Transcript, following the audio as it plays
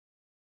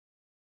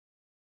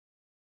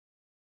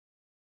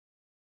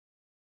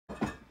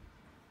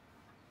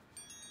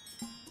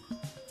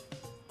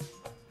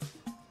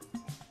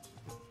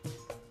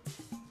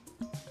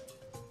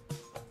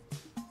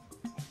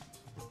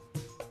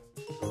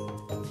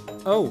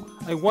Oh,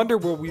 I wonder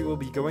where we will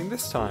be going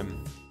this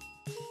time.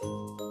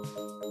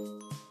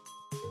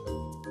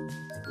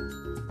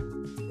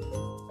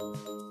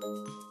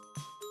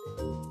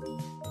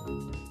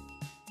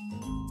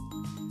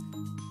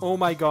 Oh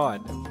my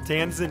god,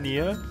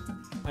 Tanzania?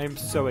 I am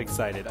so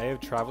excited. I have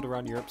traveled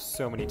around Europe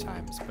so many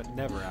times, but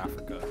never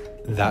Africa.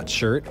 That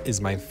shirt is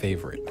my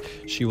favorite.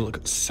 She will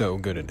look so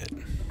good in it.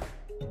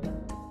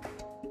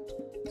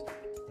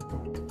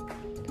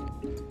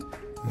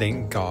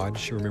 Thank God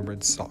she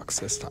remembered socks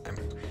this time.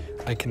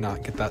 I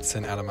cannot get that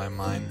scent out of my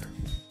mind.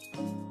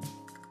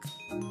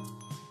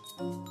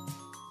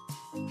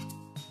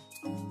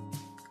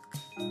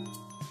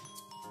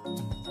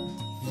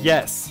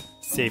 Yes,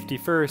 safety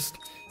first.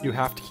 You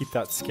have to keep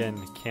that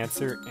skin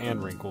cancer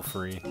and wrinkle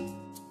free.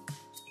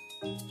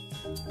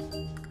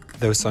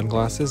 Those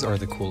sunglasses are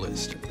the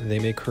coolest. They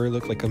make her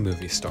look like a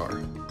movie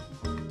star.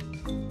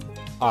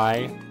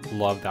 I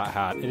love that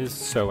hat. It is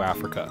so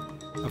Africa.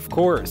 Of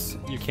course,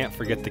 you can't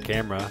forget the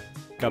camera.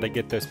 Gotta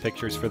get those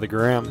pictures for the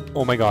gram.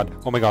 Oh my god,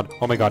 oh my god,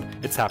 oh my god.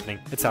 It's happening,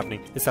 it's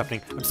happening, it's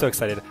happening. I'm so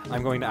excited.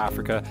 I'm going to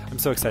Africa. I'm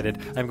so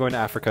excited. I'm going to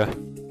Africa.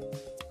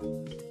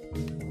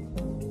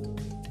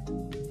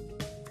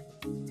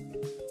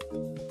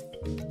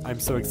 I'm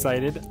so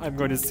excited. I'm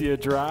going to see a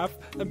giraffe.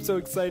 I'm so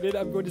excited.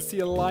 I'm going to see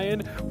a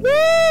lion.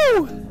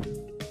 Woo!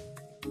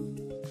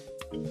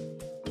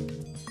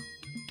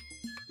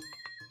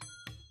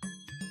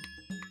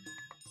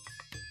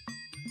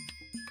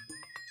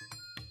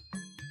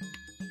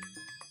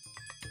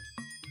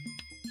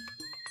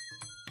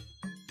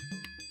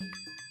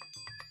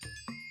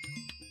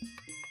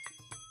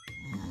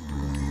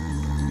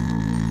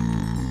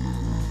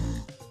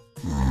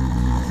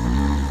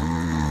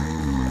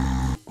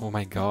 Oh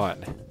my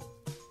god.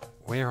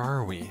 Where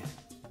are we?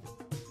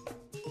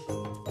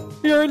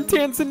 We are in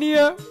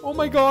Tanzania! Oh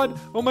my god!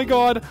 Oh my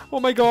god! Oh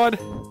my god!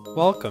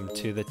 Welcome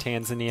to the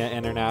Tanzania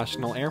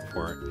International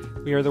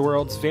Airport. We are the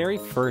world's very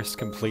first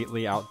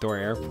completely outdoor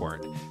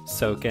airport.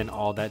 Soak in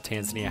all that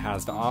Tanzania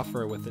has to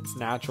offer with its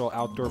natural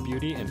outdoor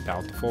beauty and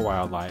bountiful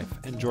wildlife.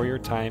 Enjoy your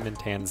time in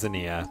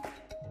Tanzania.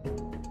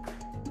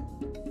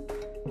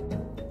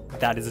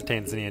 That is a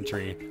Tanzanian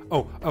tree.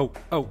 Oh, oh,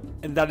 oh,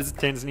 and that is a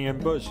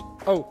Tanzanian bush.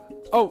 Oh,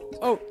 oh,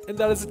 oh, and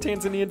that is a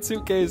Tanzanian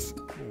suitcase.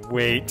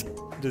 Wait,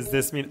 does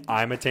this mean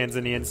I'm a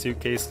Tanzanian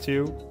suitcase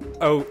too?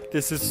 Oh,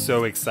 this is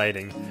so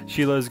exciting.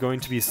 Sheila is going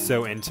to be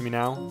so into me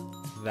now.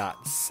 That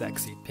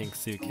sexy pink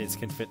suitcase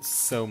can fit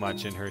so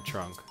much in her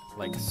trunk.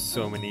 Like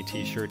so many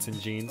t-shirts and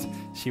jeans.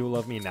 She will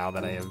love me now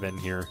that I have been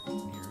here.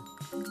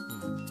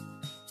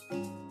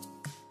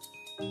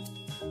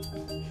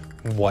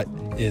 What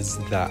is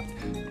that?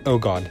 Oh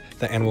god,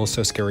 the animal is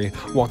so scary.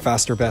 Walk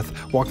faster,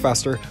 Beth. Walk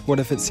faster. What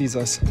if it sees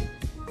us?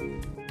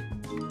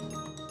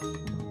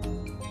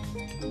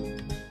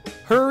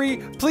 Hurry!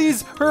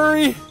 Please,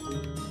 hurry!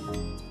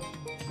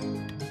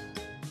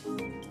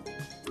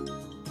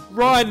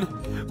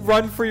 Run!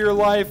 Run for your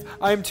life!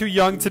 I am too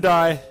young to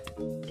die.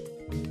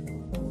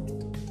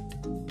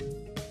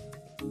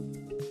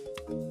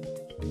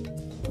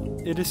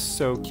 It is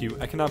so cute.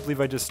 I cannot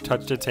believe I just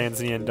touched a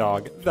Tanzanian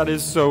dog. That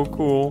is so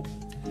cool.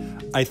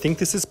 I think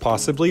this is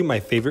possibly my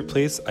favorite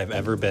place I've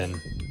ever been.